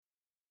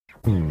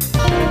Welcome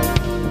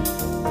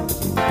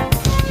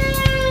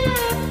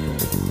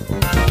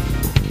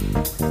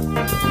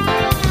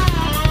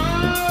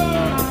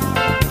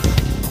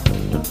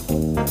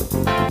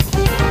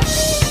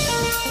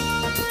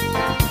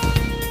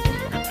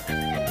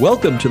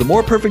to the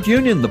More Perfect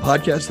Union, the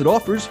podcast that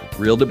offers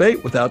real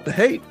debate without the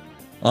hate.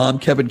 I'm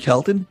Kevin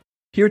Kelton,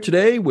 here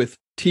today with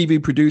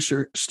TV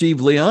producer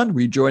Steve Leon,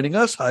 rejoining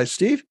us. Hi,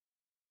 Steve.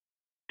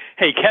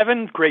 Hey,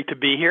 Kevin. Great to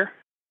be here.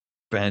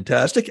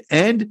 Fantastic.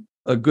 And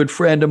a good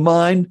friend of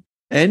mine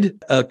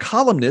and a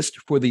columnist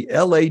for the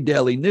LA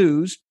Daily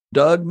News,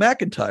 Doug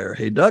McIntyre.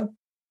 Hey, Doug.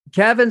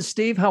 Kevin,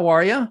 Steve, how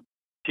are you?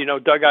 You know,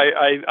 Doug,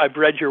 I've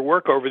read your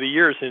work over the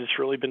years, and it's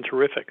really been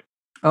terrific.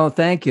 Oh,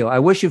 thank you. I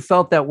wish you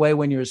felt that way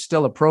when you were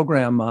still a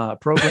programmer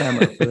for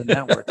the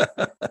network.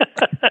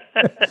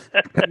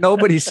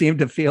 Nobody seemed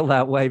to feel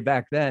that way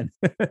back then.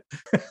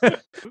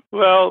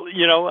 Well,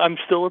 you know, I'm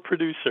still a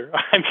producer.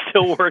 I'm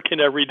still working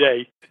every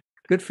day.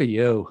 Good for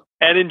you.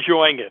 And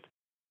enjoying it.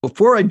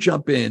 Before I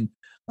jump in,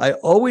 I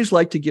always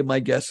like to give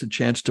my guests a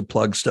chance to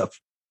plug stuff.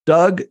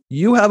 Doug,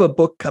 you have a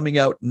book coming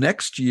out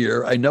next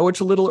year. I know it's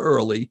a little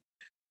early,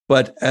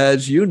 but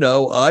as you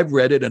know, I've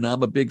read it and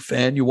I'm a big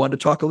fan. You want to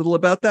talk a little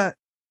about that?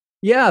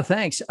 Yeah,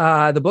 thanks.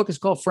 The book is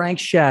called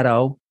Frank's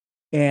Shadow,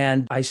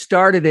 and I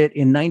started it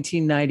in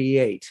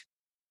 1998,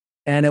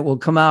 and it will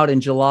come out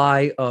in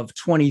July of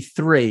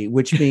 23,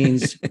 which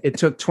means it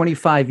took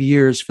 25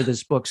 years for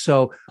this book.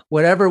 So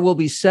whatever will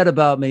be said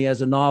about me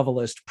as a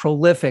novelist,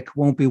 prolific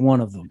won't be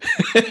one of them.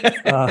 We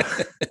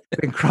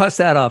can cross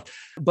that off.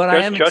 But I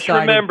am just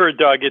excited. Remember,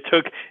 Doug, it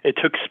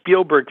took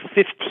Spielberg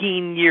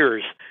 15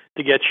 years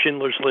to get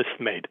Schindler's List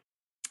made.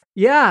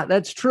 Yeah,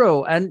 that's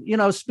true. And, you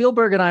know,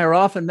 Spielberg and I are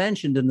often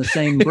mentioned in the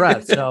same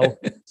breath.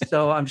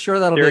 So I'm sure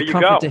that'll be a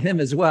comfort to him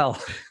as well.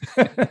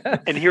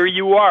 And here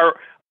you are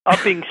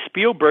upping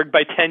Spielberg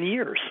by 10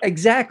 years.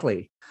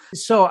 Exactly.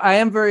 So I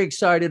am very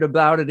excited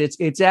about it.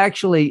 It's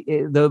actually,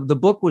 the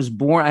book was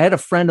born. I had a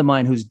friend of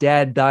mine whose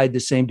dad died the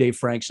same day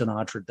Frank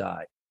Sinatra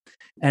died.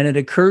 And it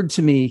occurred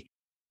to me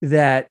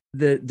that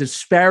the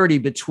disparity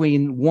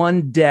between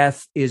one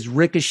death is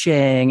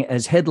ricocheting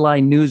as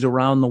headline news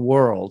around the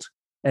world,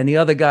 and the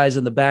other guy's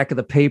in the back of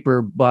the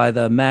paper by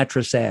the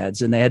mattress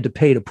ads, and they had to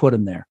pay to put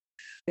him there.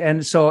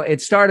 And so it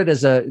started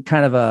as a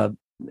kind of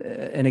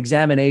an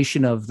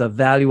examination of the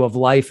value of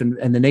life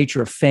and the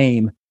nature of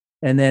fame.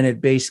 And then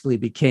it basically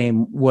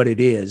became what it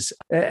is.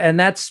 And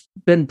that's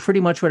been pretty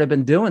much what I've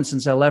been doing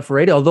since I left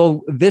radio.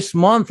 Although this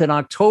month in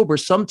October,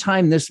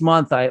 sometime this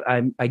month,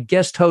 I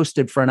guest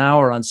hosted for an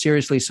hour on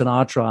Seriously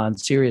Sinatra on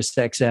Sirius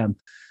XM.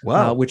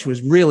 Wow. Which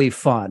was really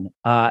fun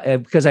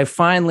because I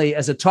finally,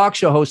 as a talk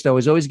show host, I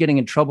was always getting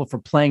in trouble for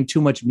playing too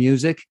much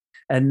music.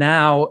 And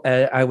now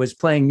I was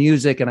playing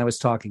music and I was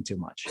talking too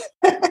much.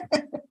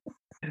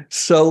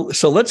 So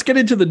let's get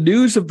into the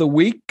news of the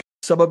week.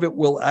 Some of it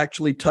will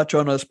actually touch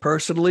on us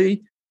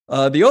personally.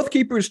 The Oath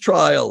Keepers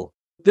trial.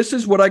 This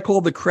is what I call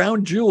the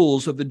crown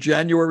jewels of the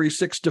January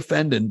 6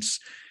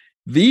 defendants.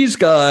 These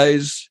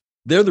guys,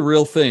 they're the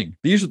real thing.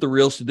 These are the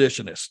real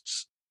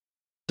seditionists.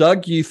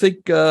 Doug, you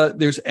think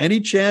there's any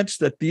chance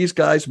that these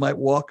guys might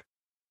walk?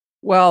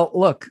 Well,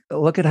 look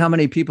at how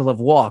many people have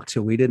walked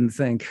who we didn't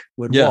think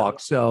would walk.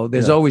 So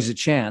there's always a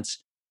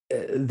chance.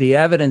 The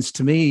evidence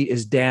to me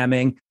is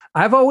damning.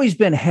 I've always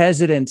been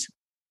hesitant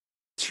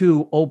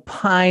to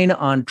opine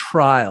on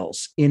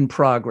trials in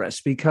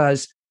progress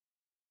because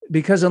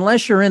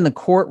unless you're in the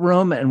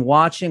courtroom and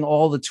watching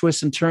all the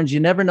twists and turns, you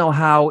never know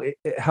how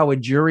a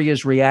jury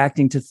is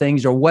reacting to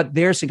things or what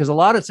they're seeing. Because a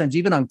lot of times,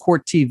 even on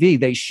court TV,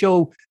 they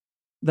show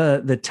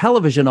the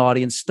television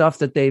audience stuff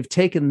that they've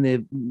taken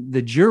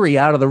the jury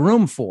out of the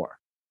room for.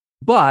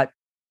 But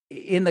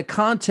in the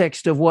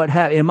context of what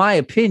happened, in my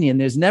opinion,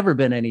 there's never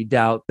been any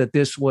doubt that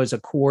this was a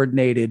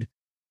coordinated,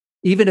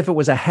 even if it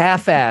was a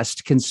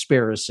half-assed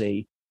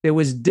conspiracy, there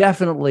was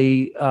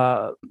definitely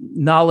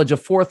knowledge of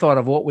forethought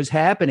of what was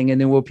happening. And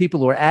there were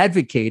people who were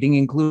advocating,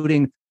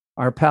 including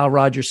our pal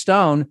Roger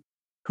Stone,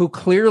 who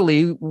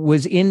clearly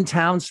was in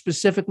town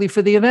specifically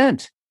for the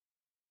event.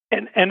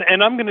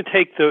 And I'm going to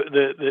take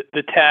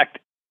the tact.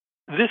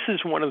 This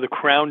is one of the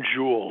crown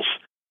jewels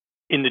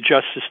in the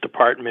Justice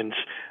Department's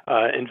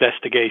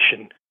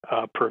investigation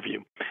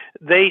purview.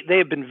 They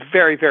have been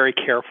very, very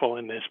careful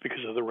in this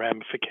because of the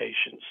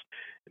ramifications.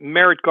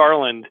 Merrick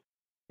Garland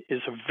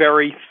is a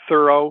very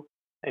thorough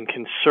and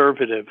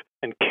conservative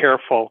and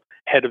careful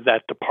head of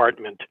that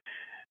department.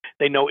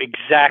 They know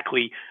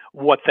exactly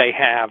what they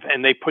have,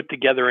 and they put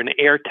together an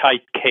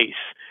airtight case.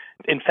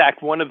 In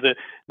fact, one of the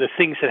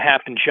things that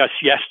happened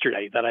just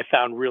yesterday that I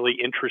found really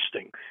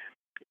interesting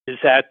is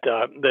that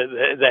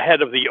the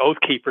head of the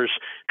Oath Keepers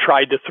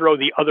tried to throw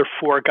the other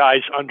four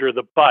guys under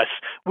the bus,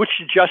 which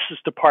the Justice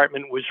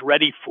Department was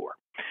ready for,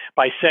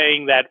 by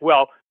saying that,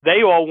 well,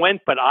 they all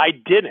went, but I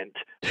didn't.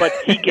 But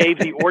he gave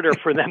the order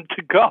for them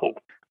to go.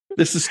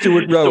 This is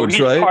Stuart Rhodes,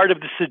 so he's right? part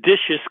of the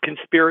seditious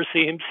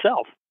conspiracy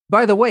himself.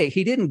 By the way,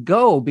 he didn't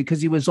go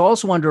because he was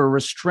also under a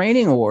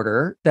restraining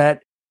order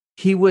that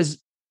he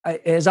was,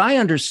 as I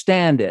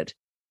understand it,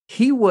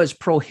 he was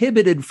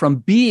prohibited from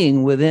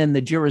being within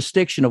the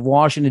jurisdiction of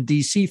Washington,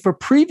 D.C. for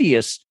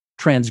previous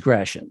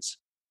transgressions.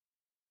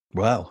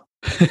 Wow.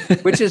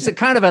 Which is a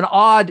kind of an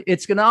odd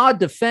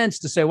defense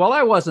to say, well,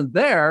 I wasn't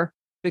there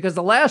because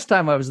the last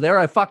time I was there,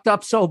 I fucked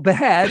up so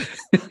bad,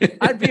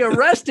 I'd be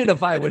arrested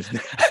if I was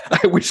there.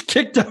 I was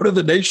kicked out of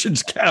the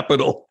nation's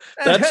capital.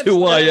 That's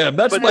who I am.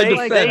 That's my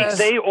defense.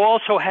 They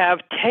also have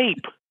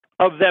tape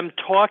of them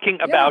talking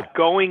about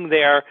going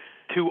there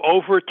to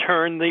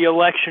overturn the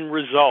election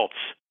results.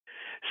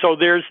 So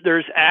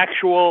there's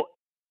actual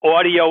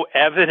audio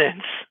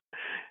evidence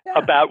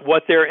about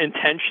what their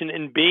intention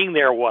in being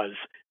there was.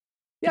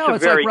 Yeah,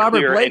 it's like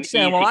Robert Blake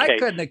saying, well, I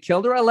couldn't have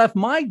killed her. I left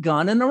my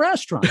gun in the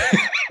restaurant.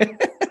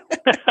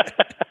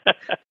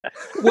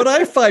 What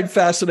I find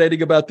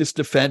fascinating about this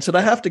defense, and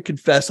I have to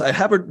confess, I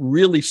haven't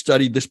really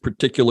studied this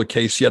particular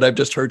case yet. I've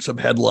just heard some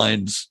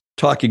headlines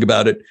talking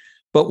about it.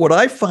 But what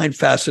I find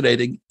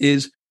fascinating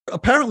is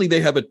apparently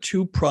they have a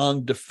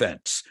two-pronged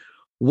defense.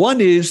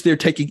 One is they're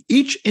taking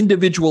each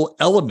individual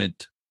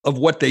element of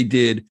what they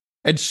did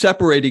and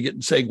separating it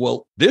and saying,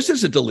 well, this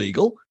isn't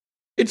illegal.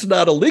 It's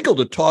not illegal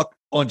to talk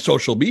on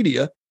social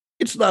media.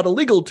 It's not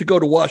illegal to go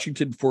to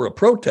Washington for a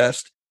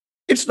protest.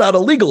 It's not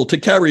illegal to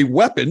carry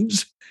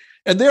weapons.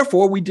 And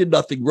therefore, we did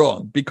nothing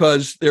wrong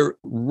because they're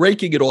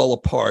raking it all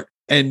apart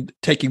and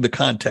taking the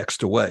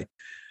context away.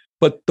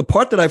 But the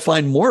part that I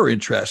find more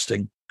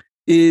interesting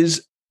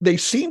is they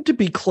seem to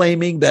be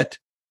claiming that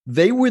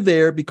they were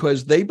there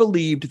because they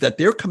believed that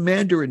their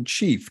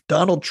commander-in-chief,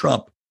 Donald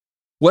Trump,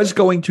 was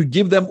going to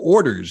give them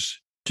orders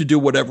to do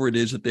whatever it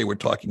is that they were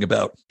talking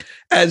about,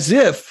 as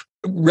if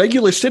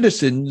regular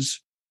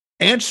citizens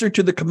answer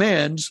to the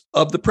commands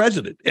of the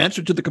president,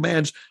 answer to the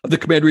commands of the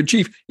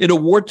commander-in-chief in a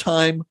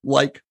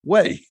wartime-like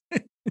way.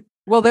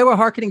 Well, they were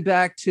hearkening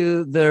back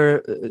to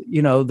the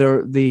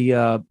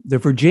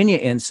Virginia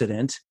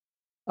incident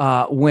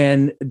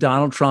when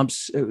Donald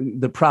Trump's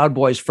the Proud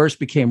Boys first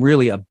became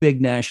really a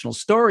big national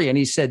story, and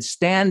he said,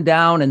 "Stand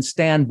down and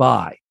stand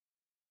by,"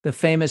 the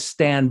famous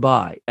 "stand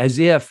by," as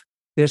if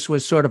this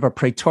was sort of a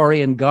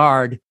Praetorian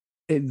Guard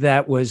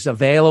that was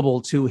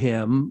available to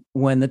him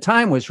when the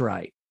time was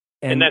right.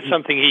 And that's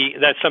something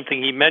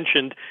he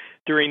mentioned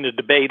during the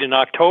debate in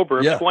October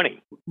of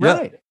 20.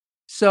 Right.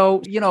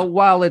 So,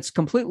 while it's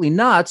completely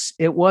nuts,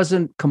 it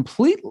wasn't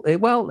completely,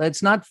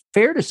 it's not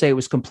fair to say it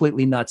was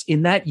completely nuts.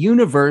 In that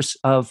universe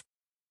of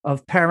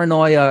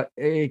paranoia,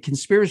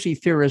 conspiracy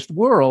theorist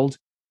world,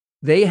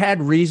 they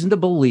had reason to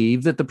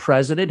believe that the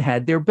president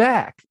had their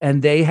back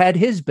and they had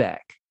his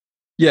back.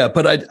 Yeah,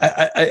 but I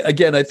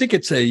think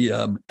it's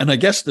and I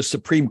guess the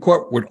Supreme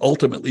Court would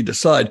ultimately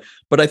decide,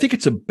 but I think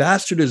it's a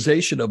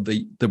bastardization of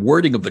the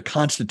wording of the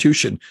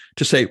Constitution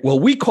to say, well,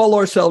 we call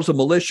ourselves a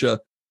militia.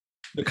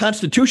 The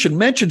Constitution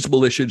mentions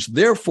militias,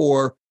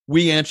 therefore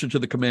we answer to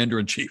the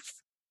commander-in-chief.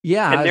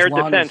 Yeah, and their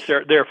defense,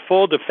 their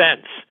full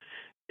defense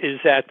is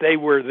that they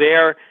were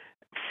there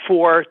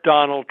for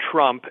Donald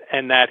Trump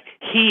and that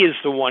he is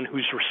the one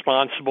who's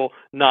responsible,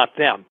 not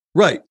them.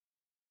 Right.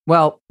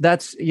 Well,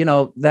 that's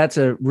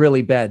a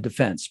really bad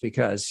defense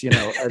because,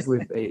 as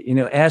we've,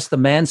 asked the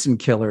Manson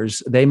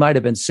killers, they might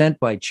have been sent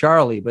by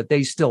Charlie, but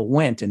they still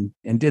went and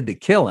did the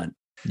killing.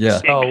 Yeah,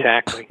 so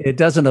exactly. It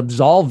doesn't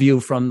absolve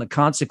you from the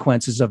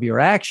consequences of your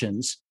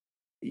actions.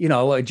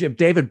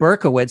 David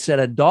Berkowitz said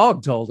a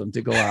dog told him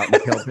to go out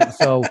and kill him.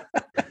 So,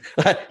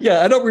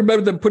 I don't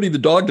remember them putting the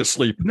dog to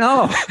sleep.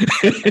 No,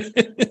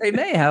 they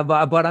may have,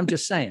 but I'm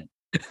just saying.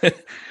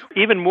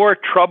 Even more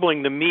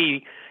troubling to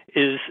me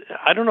is,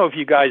 I don't know if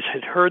you guys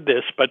had heard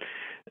this, but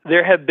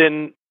there have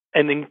been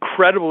an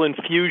incredible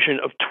infusion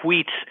of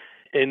tweets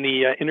in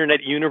the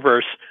internet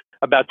universe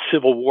about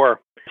civil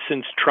war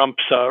since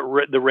Trump's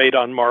the raid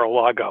on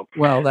Mar-a-Lago.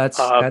 Well, that's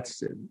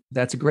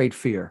a great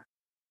fear.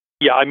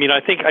 Yeah, I mean, I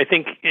think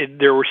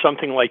there were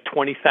something like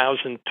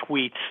 20,000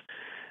 tweets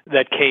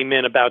that came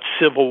in about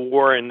civil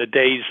war in the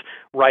days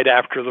right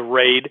after the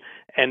raid,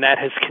 and that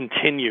has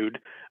continued.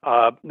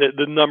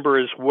 The number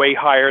is way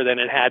higher than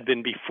it had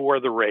been before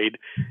the raid,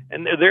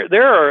 and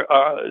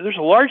there's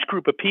a large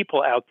group of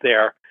people out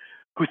there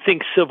who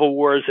think civil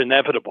war is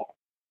inevitable.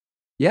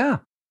 Yeah,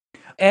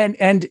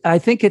 and I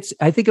think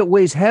it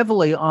weighs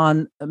heavily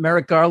on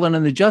Merrick Garland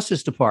and the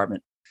Justice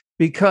Department,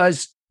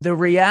 because the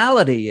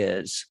reality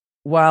is,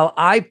 while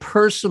I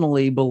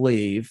personally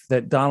believe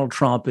that Donald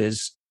Trump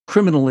is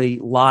criminally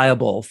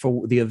liable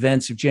for the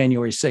events of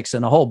January 6th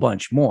and a whole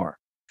bunch more,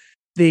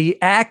 the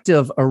act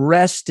of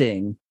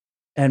arresting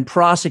and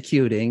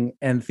prosecuting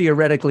and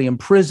theoretically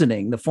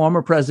imprisoning the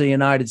former president of the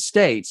United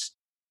States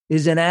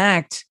is an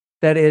act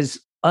that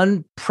is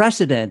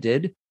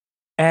unprecedented,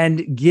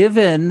 and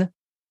given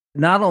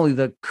not only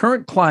the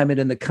current climate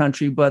in the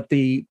country, but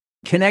the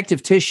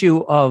connective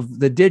tissue of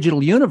the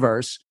digital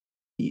universe,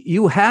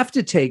 you have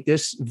to take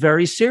this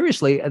very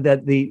seriously,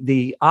 that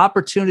the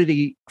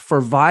opportunity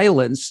for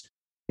violence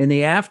in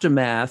the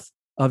aftermath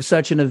of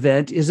such an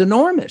event is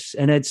enormous.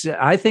 And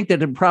I think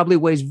that it probably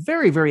weighs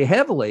very, very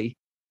heavily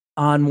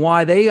on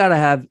why they got to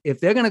have,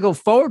 if they're going to go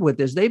forward with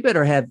this,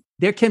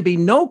 there can be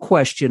no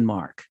question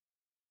mark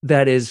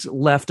that is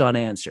left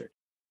unanswered.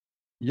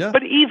 Yeah.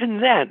 But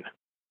even then,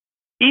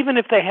 even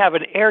if they have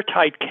an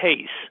airtight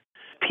case,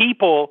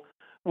 people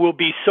will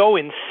be so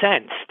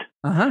incensed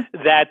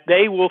that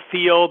they will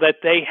feel that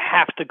they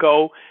have to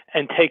go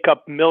and take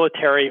up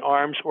military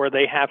arms, or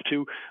they have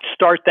to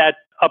start that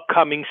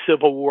upcoming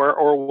civil war,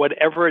 or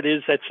whatever it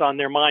is that's on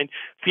their mind,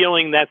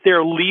 feeling that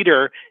their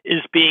leader is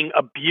being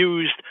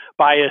abused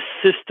by a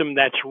system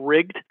that's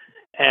rigged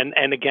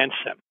and against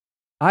them.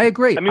 I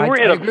agree. I mean,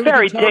 we're at a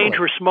very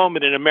dangerous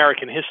moment in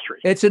American history.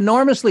 It's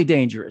enormously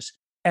dangerous.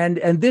 And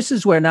this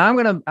is where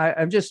now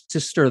I'm just to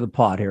stir the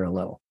pot here a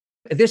little.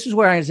 This is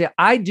where I say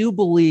I do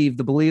believe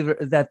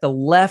that the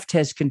left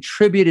has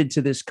contributed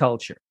to this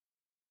culture.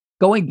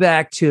 Going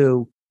back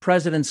to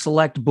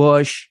President-elect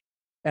Bush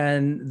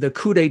and the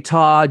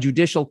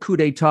judicial coup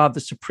d'etat of the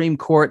Supreme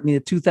Court in the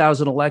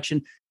 2000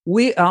 election,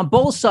 we on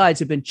both sides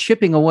have been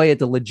chipping away at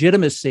the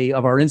legitimacy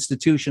of our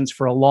institutions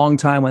for a long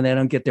time when they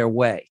don't get their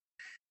way.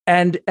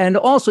 And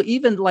also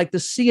even like the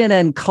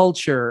CNN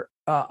culture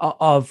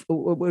of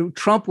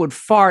Trump would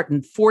fart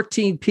and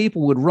 14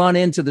 people would run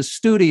into the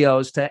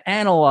studios to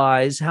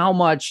analyze how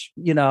much,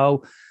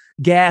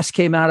 gas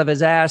came out of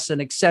his ass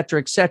and et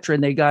cetera, et cetera.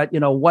 And they got,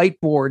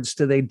 whiteboards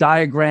they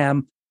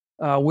diagram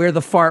where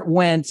the fart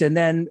went. And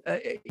then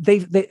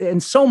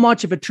and so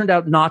much of it turned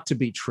out not to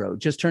be true,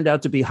 just turned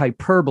out to be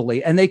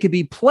hyperbole. And they could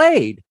be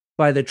played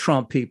by the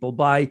Trump people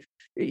by,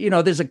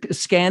 there's a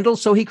scandal.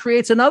 So he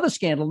creates another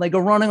scandal and they go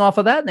running off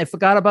of that. And they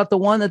forgot about the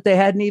one that they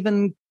hadn't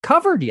even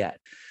covered yet.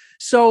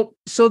 So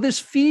this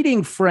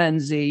feeding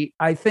frenzy,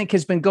 I think,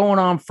 has been going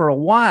on for a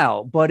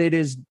while, but it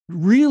is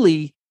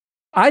really,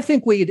 I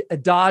think we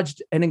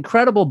dodged an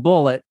incredible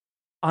bullet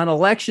on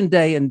election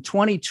day in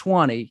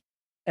 2020.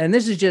 And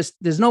this is just,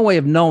 there's no way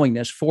of knowing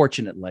this,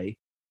 fortunately.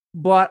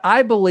 But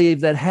I believe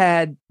that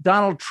had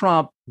Donald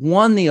Trump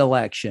won the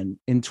election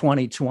in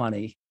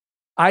 2020,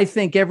 I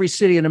think every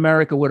city in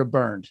America would have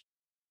burned.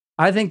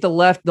 I think the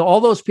left, all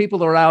those people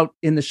that are out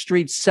in the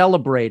streets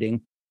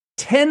celebrating,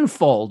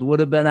 tenfold would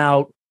have been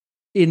out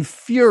in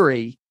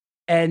fury.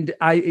 And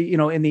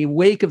in the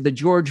wake of the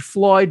George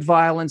Floyd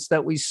violence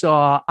that we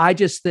saw,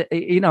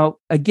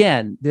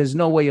 again, there's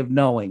no way of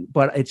knowing,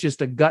 but it's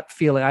just a gut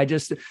feeling.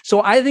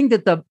 So I think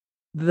that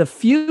the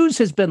fuse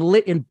has been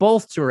lit in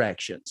both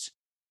directions.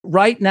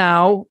 Right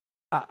now,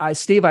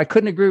 Steve, I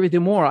couldn't agree with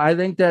you more. I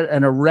think that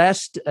an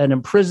arrest, an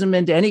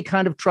imprisonment, any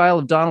kind of trial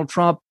of Donald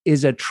Trump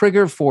is a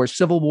trigger for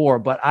civil war.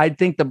 But I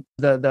think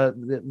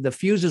the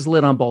fuse is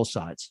lit on both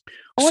sides.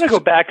 I want to go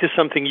back to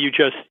something you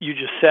just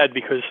said,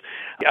 because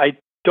I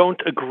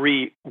don't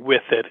agree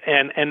with it,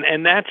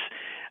 and that's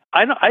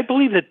I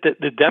believe that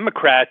the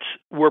Democrats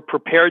were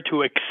prepared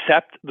to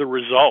accept the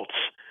results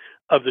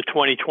of the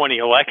 2020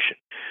 election.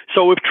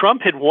 So if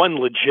Trump had won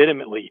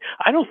legitimately,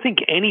 I don't think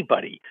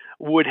anybody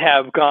would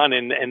have gone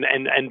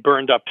and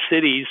burned up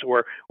cities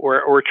or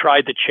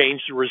tried to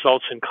change the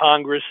results in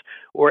Congress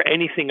or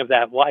anything of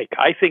that like.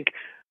 I think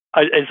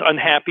as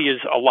unhappy as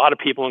a lot of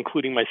people,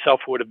 including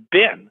myself, would have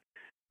been,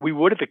 we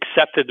would have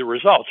accepted the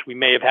results. We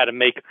may have had to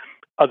make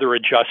other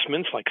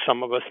adjustments, like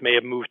some of us may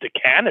have moved to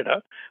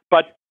Canada,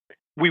 but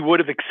we would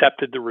have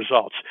accepted the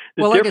results.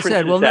 Like I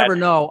said, we'll never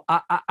know.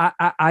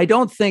 I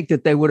don't think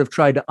that they would have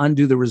tried to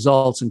undo the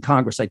results in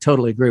Congress. I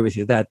totally agree with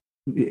you. That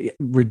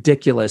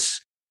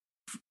ridiculous,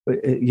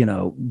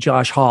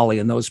 Josh Hawley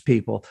and those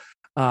people.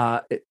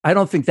 I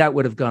don't think that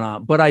would have gone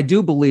on. But I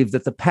do believe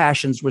that the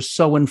passions were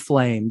so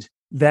inflamed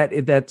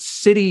that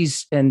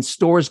cities and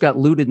stores got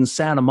looted in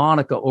Santa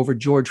Monica over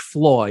George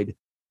Floyd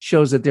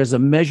shows that there's a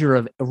measure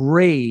of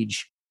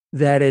rage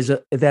that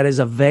is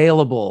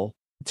available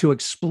to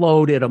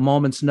explode at a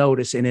moment's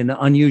notice and in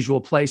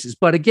unusual places.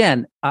 But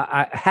again,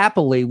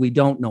 happily, we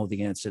don't know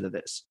the answer to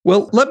this.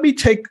 Well, let me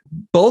take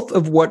both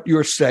of what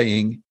you're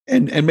saying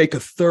and make a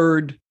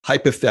third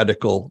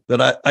hypothetical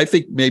that I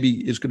think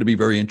maybe is going to be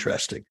very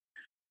interesting.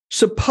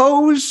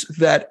 Suppose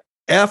that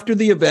after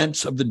the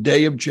events of the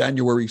day of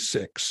January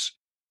 6th,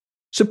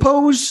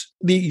 suppose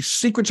the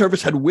Secret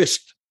Service had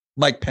whisked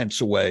Mike Pence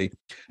away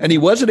and he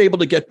wasn't able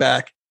to get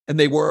back, and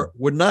they were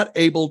not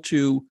able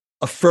to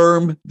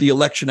affirm the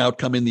election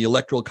outcome in the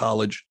Electoral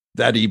College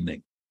that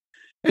evening.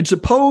 And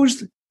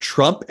suppose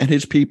Trump and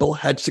his people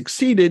had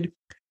succeeded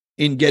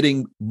in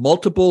getting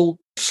multiple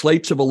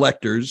slates of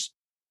electors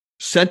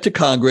sent to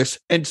Congress,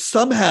 and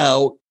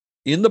somehow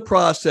in the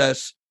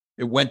process,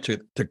 it went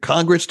to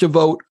Congress to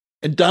vote,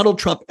 and Donald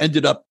Trump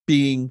ended up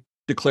being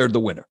declared the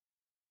winner.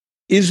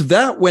 Is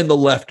that when the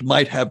left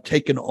might have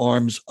taken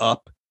arms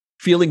up,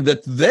 feeling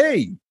that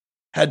they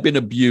had been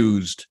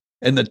abused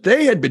and that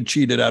they had been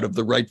cheated out of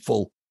the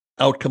rightful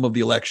outcome of the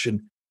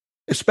election,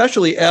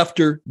 especially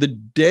after the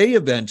day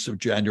events of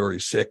January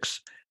 6th?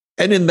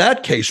 And in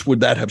that case, would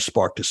that have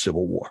sparked a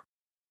civil war?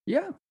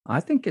 Yeah,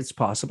 I think it's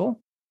possible.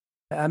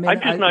 I mean,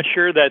 I'm just not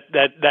sure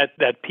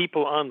that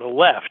people on the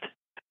left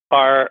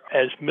are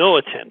as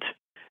militant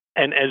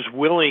and as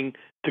willing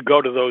to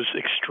go to those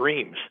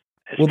extremes.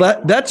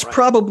 Well, that's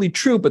probably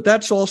true, but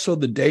that's also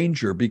the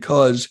danger,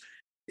 because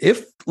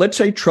if, let's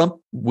say,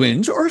 Trump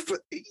wins, or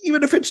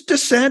even if it's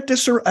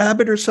DeSantis or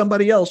Abbott or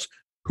somebody else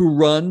who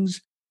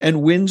runs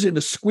and wins in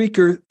a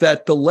squeaker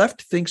that the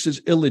left thinks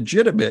is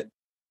illegitimate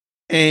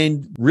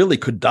and really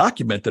could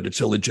document that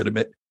it's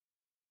illegitimate,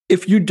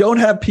 if you don't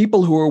have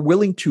people who are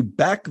willing to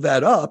back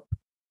that up,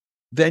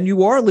 then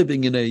you are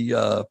living in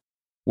a,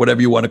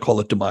 whatever you want to call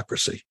it,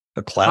 democracy,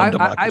 a clown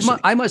democracy.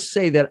 I must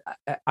say that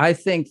I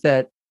think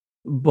that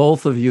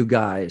both of you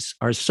guys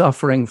are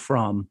suffering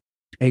from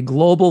a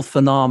global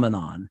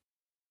phenomenon,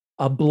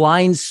 a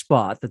blind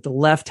spot that the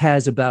left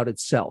has about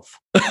itself.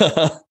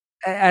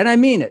 And I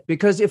mean it,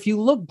 because if you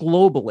look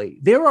globally,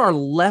 there are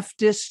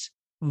leftist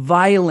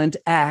violent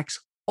acts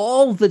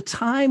all the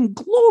time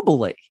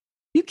globally.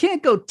 You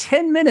can't go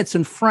 10 minutes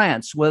in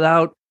France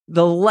without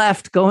the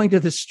left going to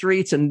the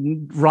streets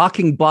and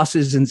rocking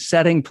buses and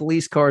setting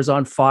police cars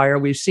on fire.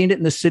 We've seen it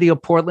in the city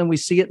of Portland. We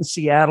see it in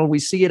Seattle. We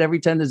see it every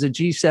time there's a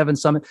G7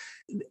 summit.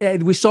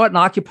 And we saw it in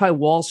Occupy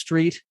Wall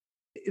Street.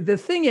 The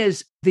thing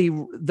is, we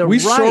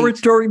saw it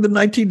during the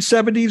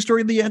 1970s,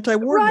 during the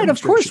anti-war right,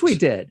 of course we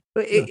did.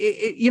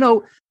 Yeah.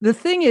 The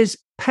thing is,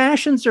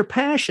 passions are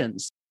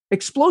passions.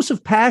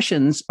 Explosive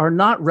passions are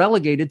not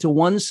relegated to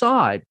one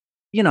side.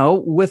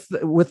 With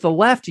the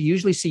left, you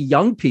usually see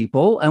young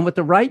people, and with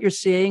the right, you're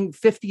seeing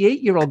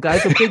 58-year-old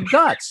guys with big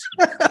guts.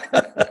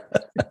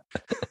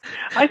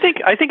 I think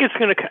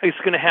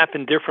it's gonna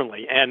happen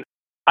differently, and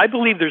I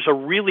believe there's a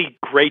really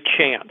great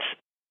chance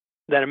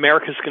that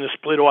America is going to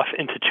split off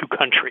into two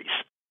countries.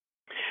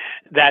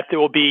 That there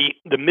will be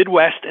the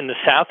Midwest and the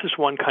South is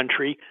one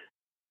country,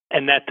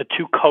 and that the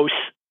two coasts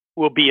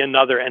will be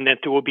another, and that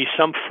there will be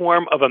some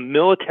form of a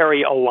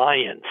military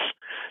alliance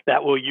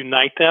that will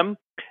unite them,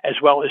 as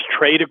well as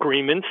trade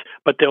agreements,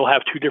 but they'll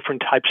have two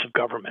different types of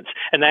governments.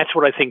 And that's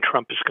what I think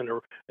Trump is going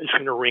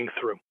to ring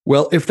through.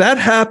 Well, if that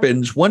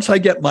happens, once I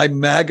get my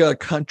MAGA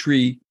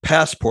country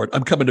passport,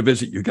 I'm coming to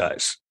visit you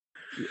guys.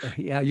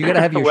 Yeah, you got to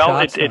have your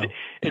shots.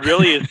 It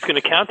really is going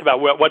to count about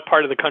what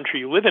part of the country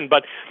you live in.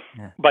 But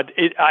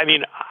I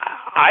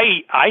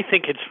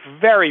think it's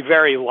very,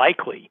 very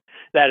likely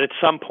that at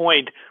some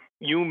point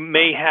you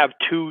may have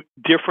two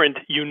different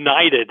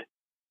united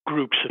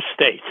groups of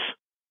states.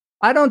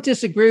 I don't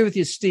disagree with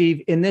you,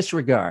 Steve, in this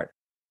regard.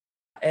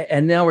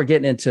 And now we're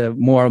getting into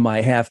more of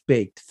my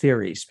half-baked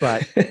theories.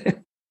 But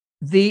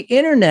the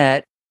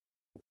internet,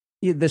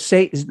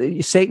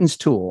 Satan's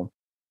tool,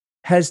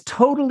 has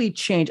totally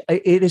changed.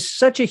 It is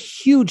such a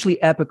hugely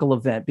epical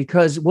event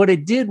because what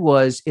it did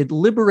was it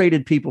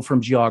liberated people from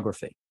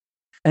geography.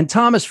 And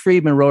Thomas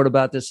Friedman wrote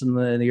about this in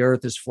the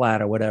Earth is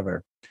Flat or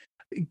whatever.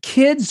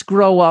 Kids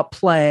grow up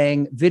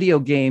playing video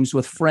games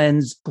with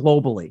friends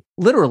globally,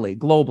 literally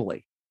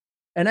globally.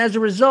 And as a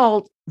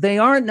result, they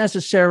aren't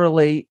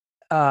necessarily,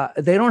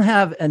 they don't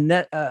have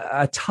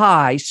a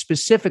tie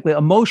specifically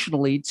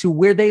emotionally to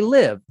where they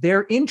live.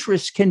 Their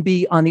interests can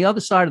be on the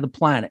other side of the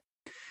planet.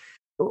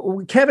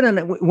 Kevin,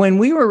 and when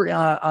we were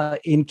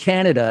in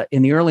Canada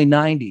in the early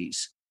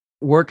 90s,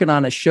 working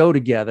on a show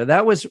together,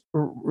 that was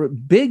a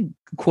big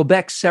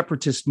Quebec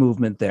separatist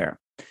movement there.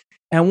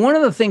 And one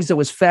of the things that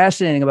was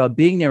fascinating about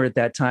being there at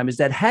that time is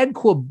that had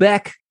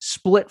Quebec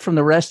split from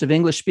the rest of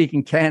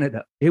English-speaking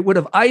Canada, it would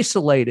have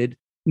isolated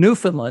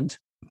Newfoundland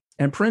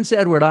and Prince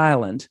Edward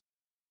Island,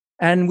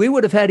 and we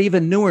would have had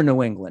even newer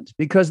New England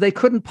because they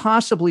couldn't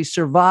possibly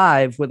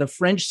survive with a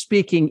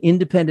French-speaking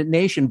independent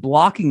nation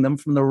blocking them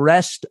from the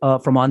rest,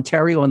 from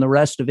Ontario and the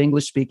rest of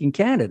English-speaking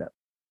Canada.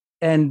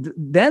 And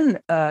then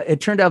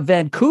it turned out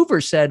Vancouver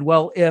said,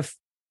 well, if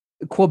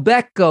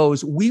Quebec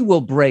goes, we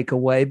will break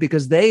away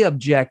because they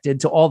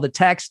objected to all the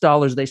tax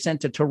dollars they sent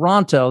to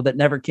Toronto that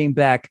never came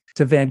back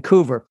to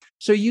Vancouver.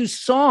 So you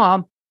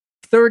saw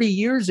 30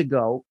 years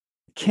ago,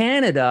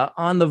 Canada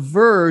on the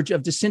verge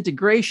of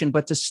disintegration.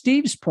 But to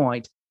Steve's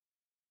point,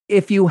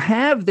 if you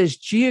have this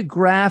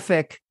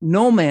geographic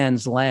no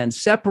man's land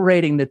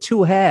separating the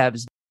two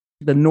halves,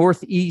 the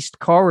Northeast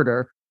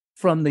corridor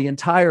from the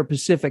entire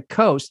Pacific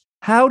coast,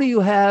 how do you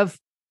have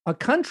a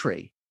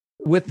country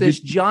with this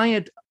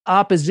giant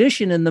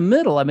opposition in the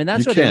middle? I mean,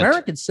 that's what the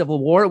American Civil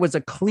War, it was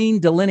a clean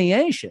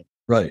delineation.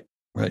 Right.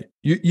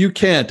 You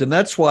can't. And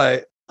that's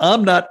why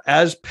I'm not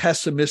as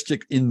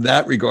pessimistic in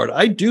that regard.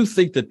 I do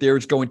think that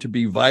there's going to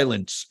be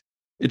violence.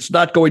 It's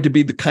not going to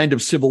be the kind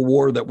of civil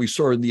war that we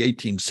saw in the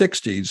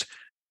 1860s.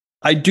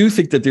 I do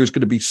think that there's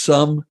going to be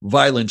some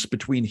violence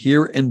between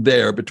here and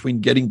there, between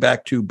getting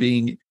back to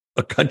being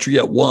a country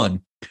at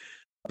one.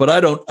 But I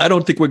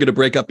don't think we're going to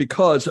break up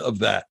because of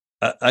that.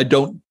 I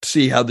don't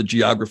see how the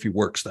geography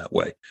works that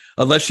way,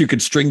 unless you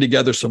could string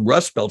together some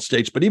Rust Belt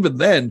states. But even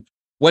then,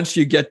 once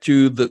you get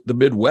to the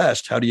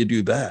Midwest, how do you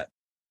do that?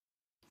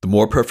 The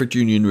More Perfect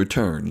Union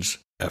returns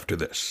after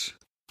this.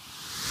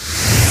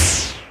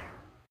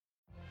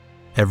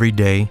 Every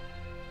day,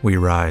 we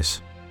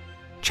rise,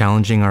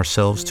 challenging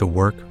ourselves to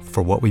work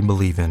for what we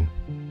believe in.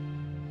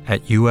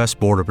 At U.S.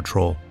 Border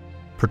Patrol,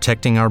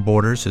 protecting our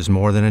borders is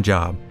more than a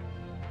job.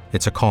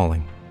 It's a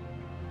calling.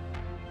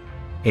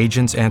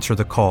 Agents answer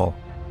the call,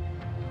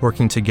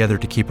 working together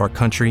to keep our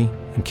country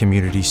and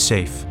communities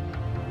safe.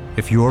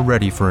 If you're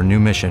ready for a new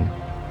mission,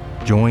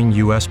 Join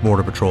U.S.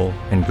 Border Patrol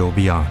and go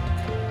beyond.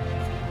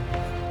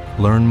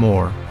 Learn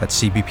more at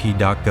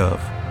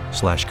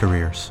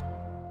cbp.gov/careers.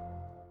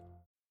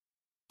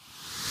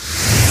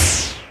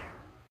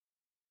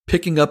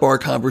 Picking up our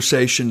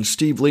conversation,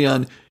 Steve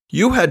Leon,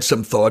 you had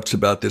some thoughts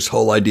about this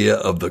whole idea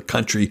of the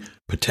country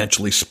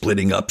potentially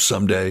splitting up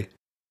someday.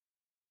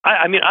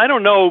 I mean, I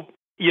don't know,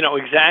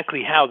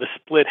 exactly how the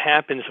split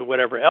happens or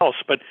whatever else,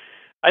 but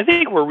I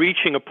think we're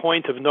reaching a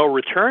point of no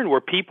return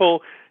where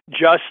people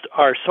just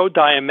are so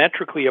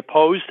diametrically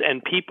opposed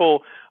and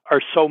people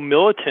are so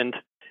militant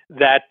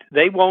that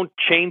they won't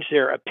change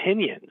their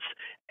opinions.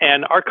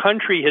 And our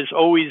country has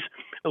always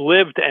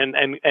lived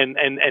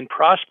and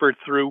prospered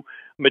through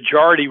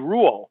majority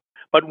rule.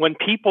 But when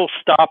people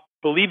stop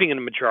believing in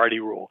a majority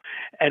rule,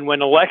 and when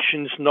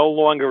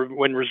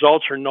when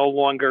results are no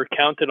longer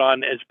counted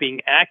on as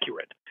being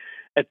accurate,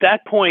 at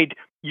that point,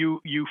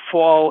 you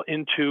fall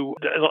into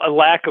a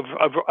lack of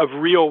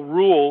real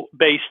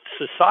rule-based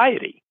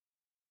society.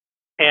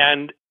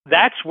 And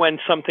that's when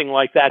something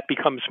like that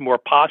becomes more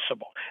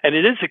possible. And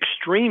it is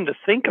extreme to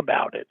think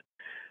about it,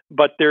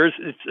 but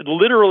it's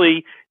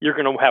literally, you're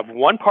going to have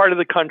one part of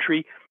the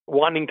country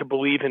wanting to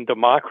believe in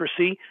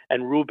democracy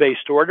and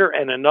rule-based order,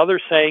 and another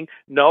saying,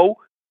 no,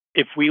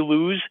 if we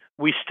lose,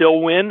 we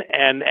still win,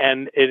 and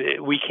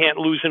we can't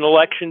lose an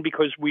election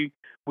because we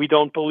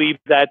don't believe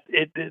that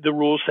the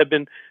rules have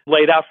been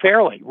laid out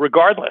fairly,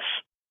 regardless.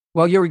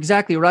 Well, you're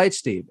exactly right,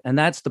 Steve. And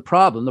that's the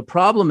problem. The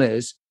problem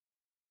is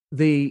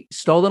the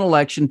stolen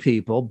election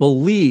people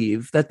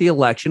believe that the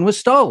election was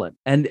stolen.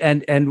 And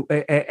in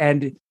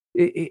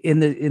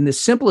the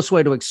simplest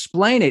way to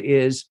explain it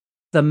is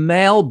the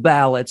mail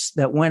ballots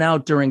that went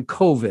out during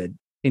COVID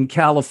in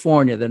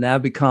California that now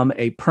become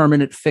a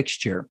permanent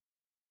fixture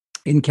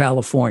in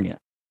California.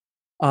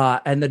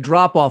 And the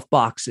drop-off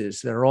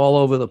boxes that are all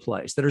over the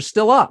place, that are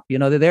still up,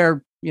 they're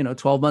there,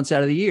 12 months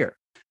out of the year.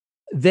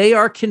 They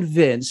are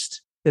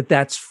convinced that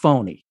that's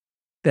phony,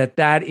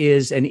 that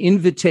is an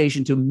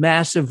invitation to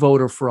massive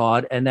voter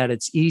fraud, and that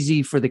it's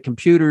easy for the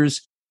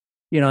computers,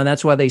 and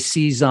that's why they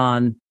seize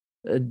on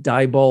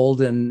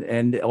Diebold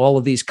and all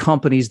of these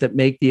companies that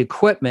make the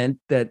equipment,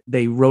 that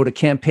they wrote a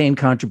campaign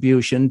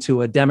contribution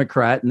to a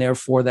Democrat, and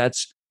therefore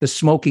that's the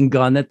smoking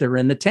gun that they're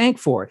in the tank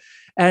for.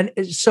 And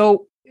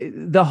so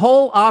this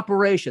whole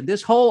operation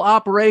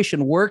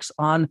works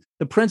on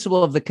the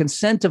principle of the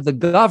consent of the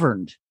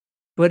governed.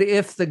 But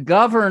if the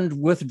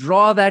governed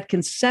withdraw that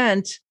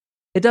consent,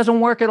 it doesn't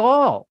work at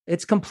all.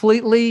 It's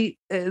completely,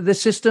 the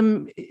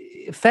system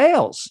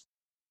fails.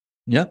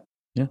 Yeah.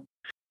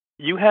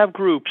 You have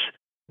groups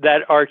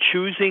that are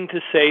choosing to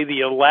say the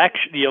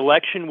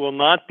election will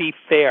not be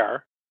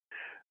fair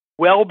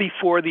well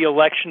before the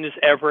election is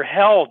ever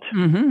held.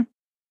 Mm-hmm.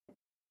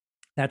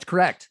 That's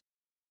correct.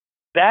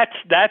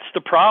 That's the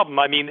problem.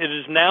 I mean, it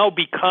has now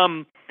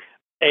become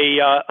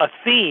a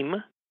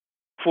theme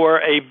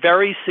for a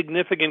very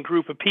significant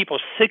group of people.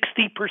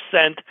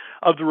 60%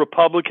 of the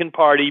Republican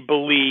Party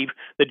believe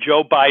that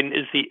Joe Biden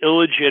is the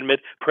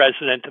illegitimate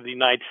president of the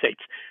United States.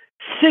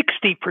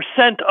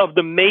 60% of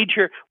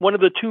one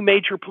of the two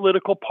major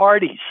political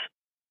parties.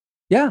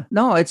 Yeah,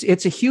 no,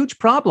 it's a huge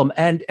problem.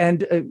 And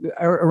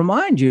I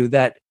remind you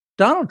that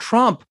Donald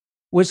Trump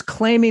was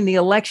claiming the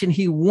election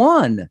he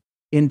won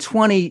in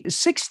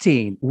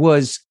 2016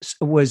 was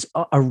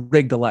a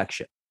rigged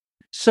election.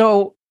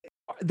 So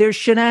there's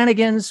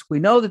shenanigans. We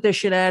know that there's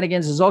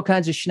shenanigans. There's all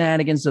kinds of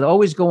shenanigans that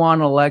always go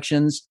on in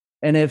elections.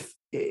 And if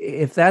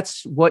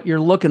that's what you're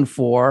looking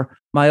for,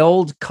 my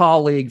old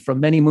colleague from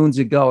many moons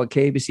ago at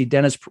KBC,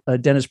 Dennis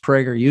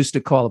Prager, used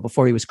to call it,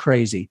 before he was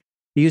crazy,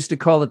 he used to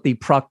call it the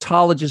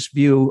proctologist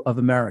view of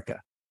America,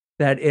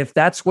 that if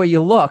that's where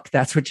you look,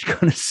 that's what you're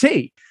going to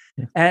see.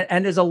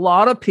 And there's a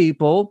lot of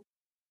people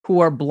who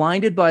are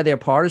blinded by their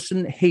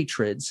partisan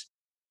hatreds,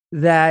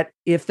 that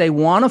if they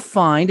want to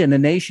find, in a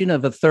nation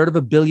of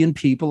 1/3 billion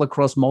people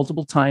across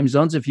multiple time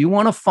zones, if you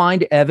want to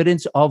find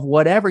evidence of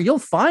whatever, you'll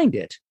find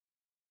it.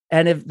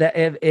 And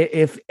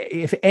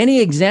if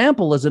any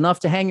example is enough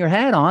to hang your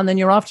hat on, then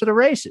you're off to the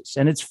races.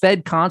 And it's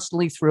fed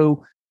constantly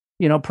through,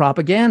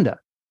 propaganda.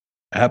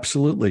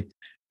 Absolutely.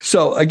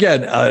 So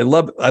again, I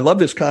love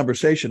this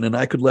conversation, and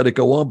I could let it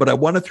go on, but I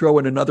want to throw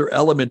in another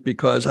element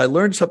because I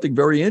learned something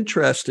very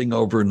interesting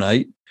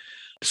overnight.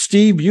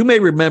 Steve, you may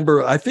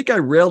remember, I think I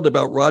railed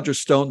about Roger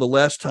Stone the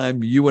last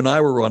time you and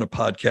I were on a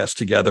podcast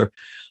together.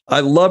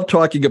 I love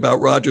talking about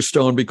Roger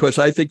Stone because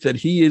I think that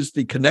he is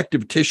the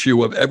connective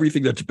tissue of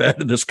everything that's bad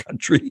in this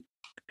country.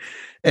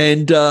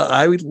 And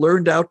I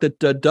learned out that,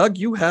 Doug,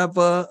 you have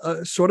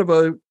a sort of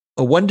a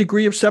 1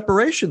 degree of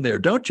separation there,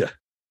 don't you?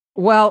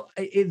 Well,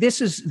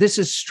 this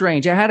is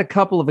strange. I had a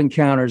couple of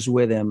encounters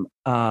with him.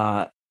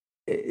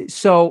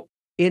 So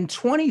in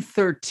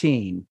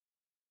 2013,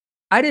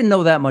 I didn't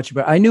know that much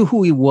about it. I knew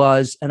who he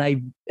was, and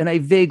I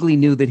vaguely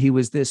knew that he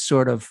was this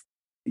sort of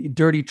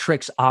dirty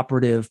tricks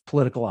operative,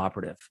 political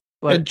operative.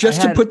 But and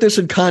just to put this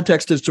in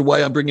context as to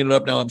why I'm bringing it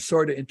up now, I'm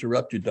sorry to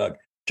interrupt you, Doug.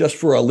 Just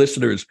for our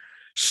listeners,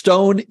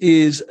 Stone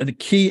is a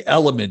key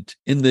element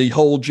in the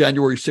whole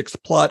January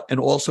 6th plot, and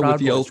also with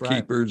the Oath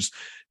Keepers.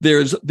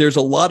 there's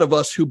a lot of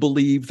us who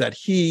believe that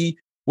he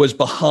was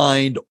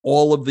behind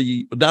all of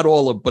the, not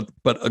all of,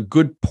 but a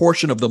good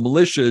portion of the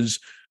militias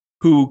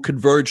who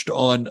converged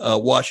on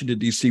Washington,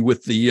 D.C.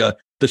 with the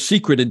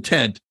secret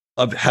intent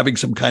of having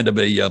some kind of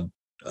a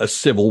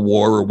civil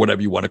war or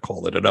whatever you want to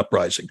call it, an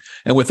uprising.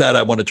 And with that,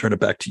 I want to turn it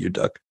back to you,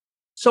 Doug.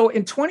 So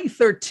in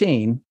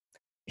 2013,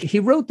 he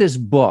wrote this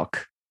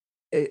book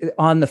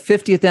on the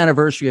 50th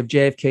anniversary of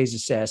JFK's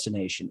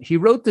assassination. He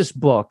wrote this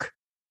book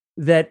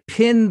that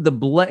pinned the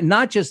blame,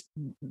 not just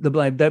the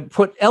blame, that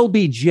put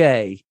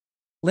LBJ,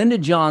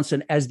 Lyndon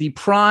Johnson, as the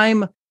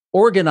prime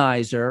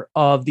organizer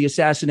of the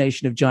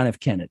assassination of John F.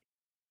 Kennedy.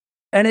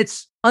 And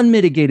it's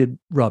unmitigated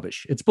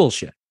rubbish. It's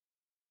bullshit.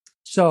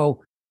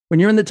 So when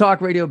you're in the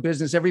talk radio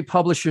business, every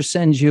publisher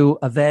sends you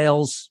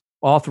avails,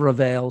 author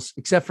avails,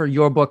 except for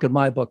your book and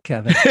my book,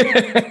 Kevin.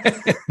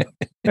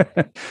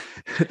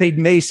 They'd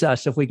mace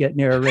us if we get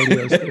near a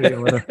radio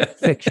studio with a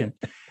fiction.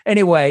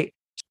 Anyway,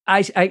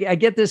 I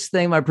get this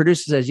thing. My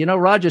producer says,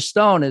 Roger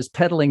Stone is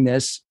peddling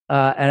this.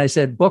 And I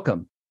said, book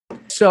him.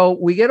 So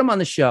we get him on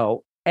the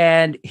show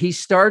and he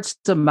starts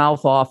to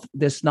mouth off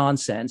this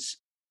nonsense.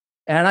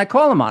 And I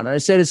call him on it. I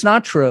said, it's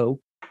not true.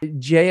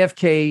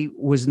 JFK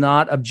was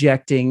not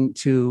objecting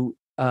to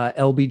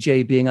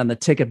LBJ being on the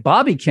ticket.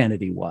 Bobby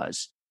Kennedy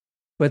was.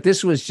 But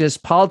this was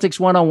just politics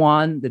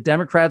 101. The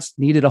Democrats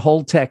needed to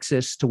hold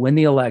Texas to win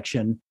the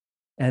election.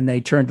 And they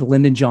turned to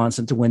Lyndon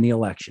Johnson to win the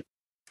election.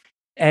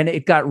 And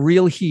it got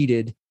real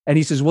heated. And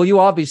he says, well, you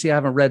obviously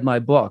haven't read my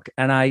book.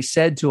 And I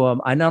said to him,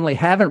 I not only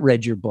haven't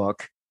read your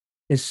book,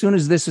 as soon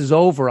as this is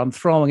over, I'm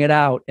throwing it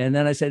out. And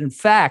then I said, in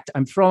fact,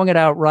 I'm throwing it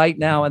out right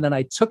now. And then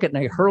I took it and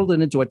I hurled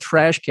it into a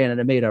trash can and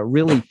it made a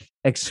really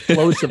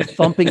explosive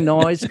thumping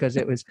noise because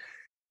it was,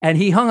 and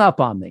he hung up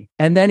on me.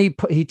 And then he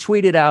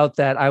tweeted out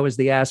that I was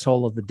the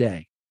asshole of the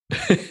day.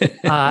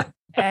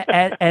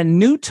 And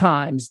New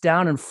Times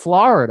down in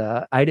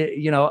Florida,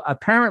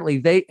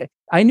 apparently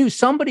I knew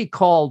somebody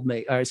called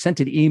me or sent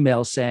an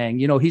email saying,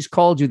 he's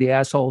called you the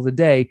asshole of the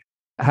day.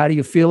 How do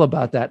you feel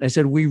about that? And I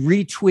said, we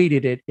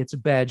retweeted it. It's a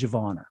badge of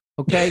honor.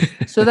 Okay.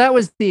 So that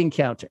was the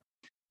encounter.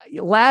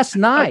 Last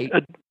night,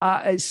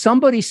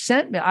 somebody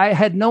sent me, I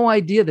had no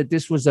idea that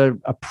this was a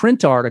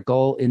print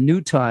article in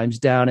New Times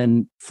down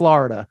in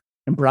Florida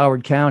in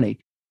Broward County.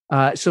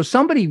 So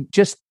somebody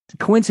just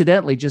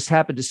coincidentally just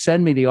happened to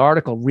send me the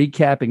article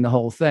recapping the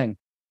whole thing.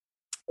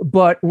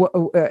 But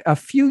a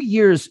few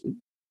years,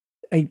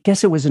 I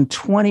guess it was in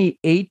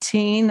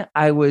 2018,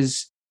 I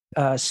was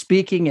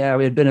speaking.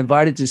 I had been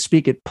invited to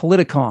speak at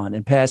Politicon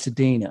in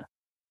Pasadena.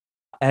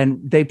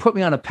 And they put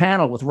me on a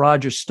panel with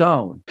Roger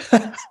Stone.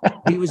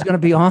 He was going to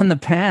be on the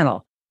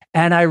panel.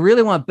 And I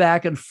really went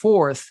back and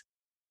forth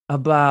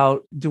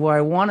about, do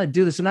I want to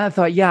do this? And I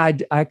thought, yeah,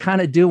 I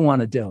kind of do want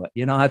to do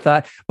it. I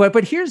thought,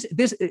 but here's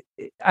this.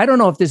 I don't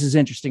know if this is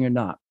interesting or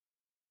not.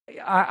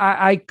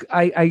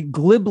 I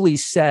glibly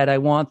said, I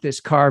want this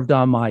carved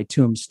on my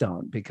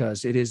tombstone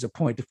because it is a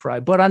point of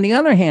pride. But on the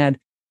other hand,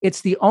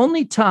 it's the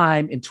only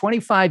time in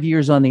 25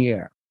 years on the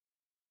air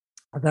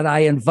that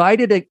I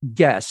invited a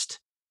guest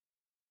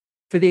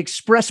for the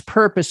express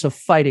purpose of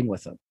fighting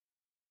with them.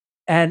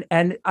 And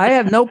I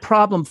have no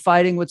problem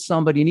fighting with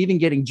somebody and even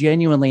getting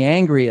genuinely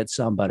angry at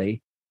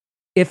somebody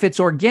if it's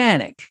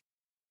organic.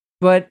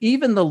 But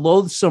even the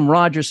loathsome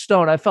Roger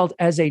Stone, I felt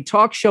as a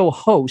talk show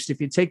host,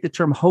 if you take the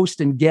term host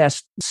and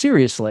guest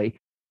seriously,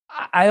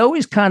 I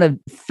always kind of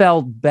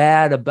felt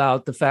bad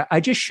about the fact I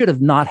just should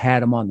have not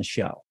had him on the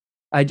show.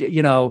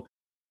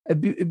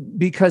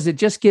 Because it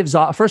just gives,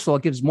 first of all,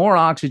 it gives more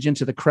oxygen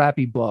to the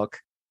crappy book.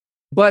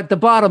 But the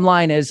bottom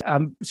line is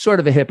I'm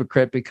sort of a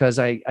hypocrite because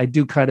I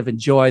do kind of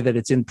enjoy that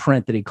it's in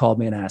print that he called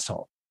me an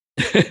asshole.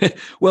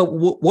 Well,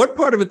 one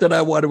part of it that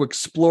I want to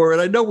explore, and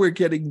I know we're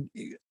getting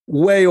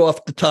way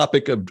off the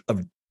topic of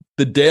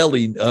the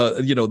daily,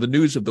 the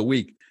news of the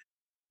week.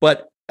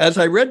 But as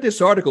I read this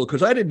article,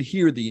 because I didn't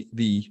hear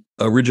the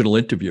original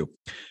interview,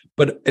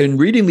 but in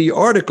reading the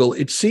article,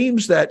 it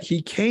seems that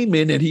he came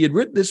in and he had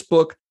written this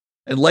book.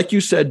 And like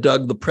you said,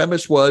 Doug, the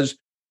premise was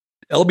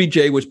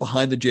LBJ was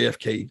behind the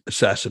JFK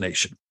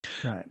assassination.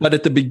 Right. But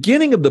at the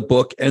beginning of the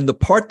book, and the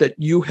part that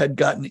you had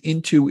gotten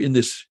into in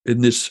this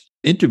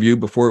interview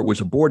before it was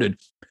aborted,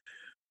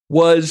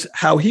 was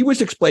how he was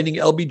explaining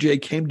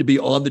LBJ came to be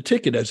on the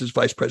ticket as his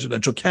vice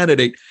presidential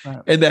candidate,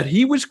 right, and that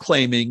he was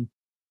claiming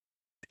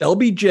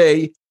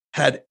LBJ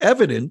had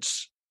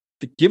evidence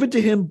given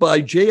to him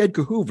by J.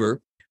 Edgar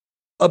Hoover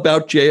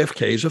about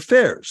JFK's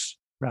affairs.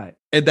 Right.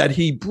 And that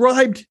he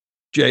bribed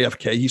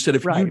JFK. He said,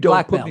 if you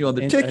don't put me on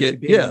the ticket,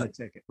 yeah.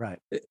 Right.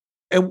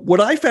 And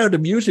what I found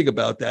amusing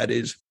about that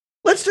is,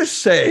 let's just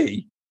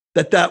say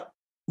that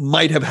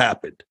might have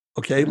happened.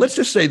 Okay. Let's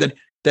just say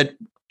that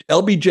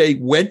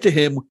LBJ went to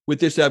him with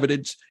this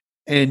evidence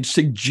and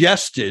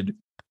suggested,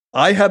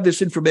 I have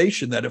this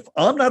information that if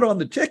I'm not on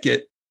the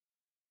ticket,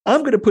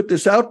 I'm going to put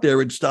this out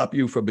there and stop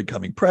you from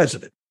becoming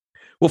president.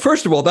 Well,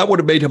 first of all, that would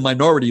have made him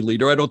minority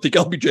leader. I don't think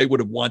LBJ would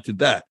have wanted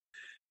that.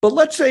 But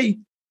let's say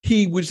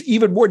he was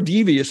even more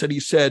devious and he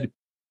said,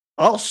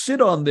 I'll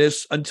sit on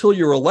this until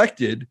you're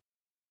elected,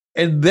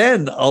 and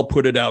then I'll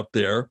put it out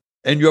there,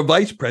 and your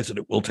vice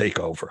president will take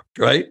over,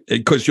 right?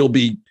 Because you'll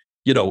be,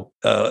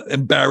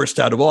 embarrassed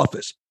out of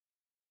office.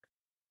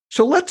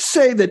 So let's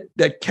say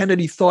that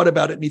Kennedy thought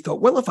about it and he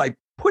thought, well, if I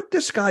put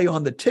this guy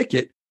on the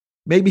ticket,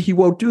 maybe he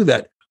won't do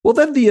that. Well,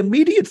 then the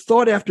immediate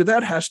thought after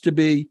that has to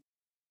be,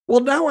 well,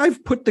 now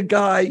I've put the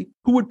guy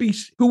who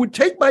would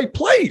take my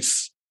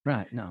place.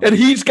 Right. No. And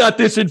he's got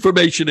this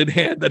information in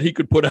hand that he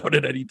could put out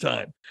at any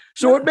time.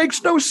 So it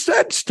makes no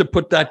sense to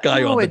put that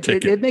guy on the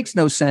ticket. It makes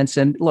no sense.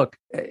 And look,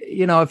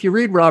 if you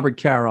read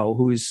Robert Caro,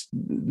 who's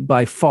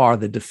by far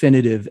the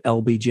definitive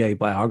LBJ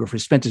biographer,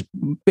 spent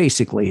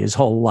basically his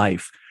whole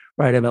life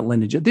right about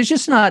Lyndon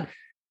Johnson.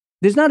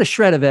 There's not a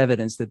shred of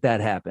evidence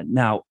that happened.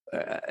 Now,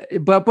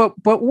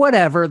 but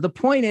whatever. The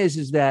point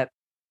is that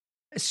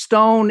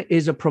Stone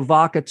is a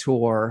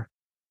provocateur.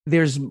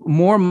 There's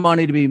more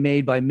money to be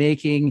made by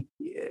making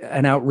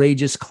an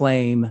outrageous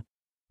claim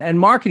and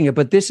marketing it.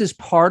 But this is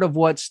part of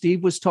what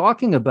Steve was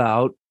talking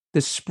about,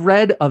 the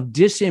spread of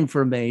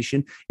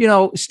disinformation.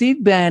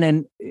 Steve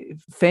Bannon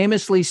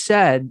famously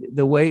said,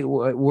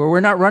 we're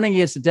not running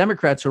against the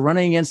Democrats, we're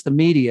running against the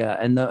media.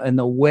 And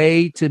the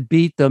way to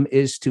beat them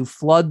is to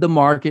flood the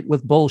market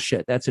with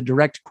bullshit. That's a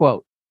direct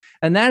quote.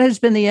 And that has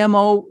been the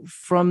MO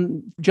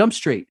from Jump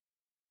Street,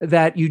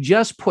 that you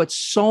just put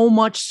so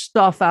much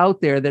stuff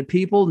out there that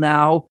people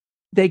now,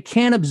 they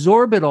can't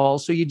absorb it all.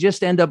 So you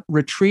just end up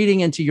retreating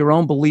into your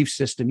own belief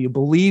system. You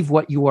believe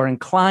what you are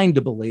inclined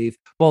to believe,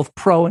 both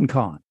pro and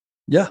con.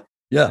 Yeah.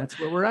 That's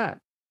where we're at.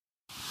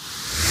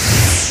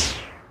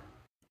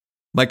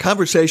 My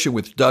conversation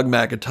with Doug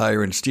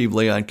McIntyre and Steve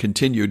Leon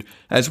continued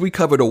as we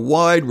covered a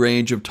wide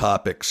range of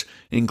topics,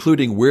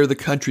 including where the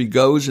country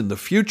goes in the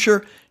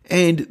future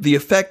and the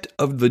effect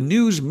of the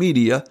news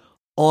media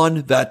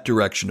on that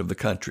direction of the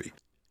country.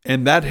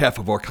 And that half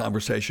of our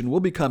conversation will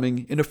be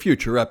coming in a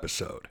future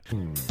episode.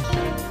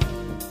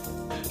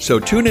 So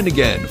tune in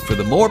again for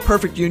the More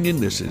Perfect Union.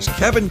 This is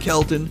Kevin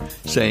Kelton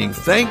saying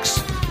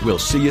thanks. We'll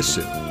see you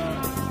soon.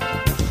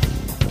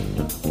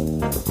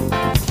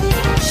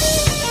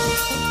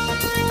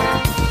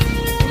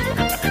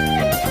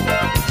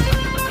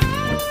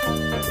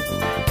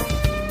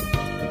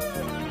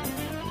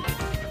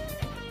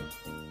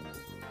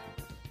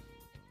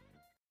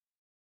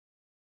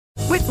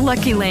 With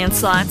Lucky Land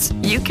Slots,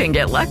 you can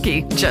get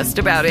lucky just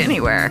about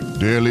anywhere.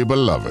 Dearly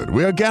beloved,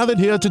 we are gathered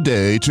here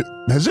today to...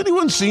 Has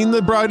anyone seen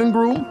the bride and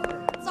groom?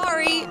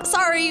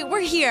 Sorry,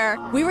 we're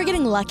here. We were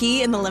getting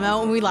lucky in the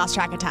limo and we lost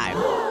track of time.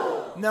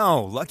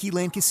 No, Lucky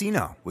Land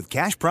Casino, with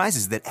cash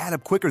prizes that add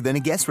up quicker than a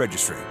guest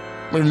registry.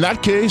 In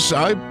that case,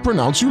 I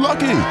pronounce you lucky.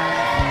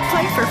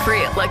 Play for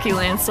free at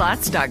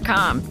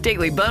LuckyLandSlots.com.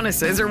 Daily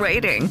bonuses are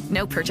waiting.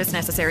 No purchase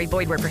necessary.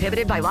 Void where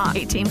prohibited by law.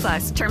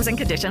 18+. Terms and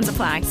conditions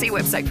apply. See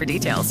website for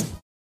details.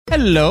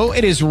 Hello,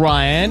 it is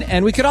Ryan,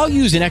 and we could all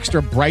use an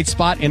extra bright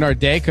spot in our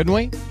day, couldn't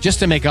we? Just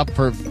to make up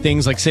for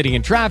things like sitting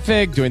in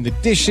traffic, doing the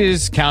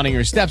dishes, counting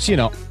your steps,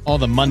 all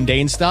the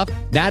mundane stuff.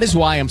 That is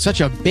why I'm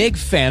such a big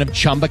fan of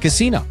Chumba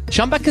Casino.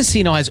 Chumba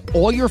Casino has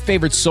all your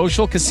favorite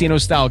social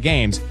casino-style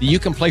games that you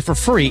can play for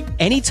free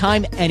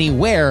anytime,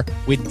 anywhere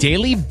with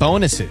daily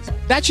bonuses.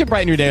 That should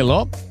brighten your day a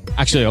little.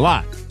 Actually, a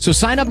lot. So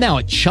sign up now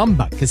at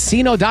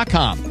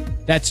ChumbaCasino.com.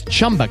 That's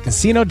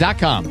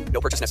ChumbaCasino.com.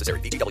 No purchase necessary.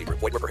 VGW Group.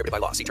 Void where prohibited by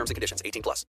law. See terms and conditions. 18+.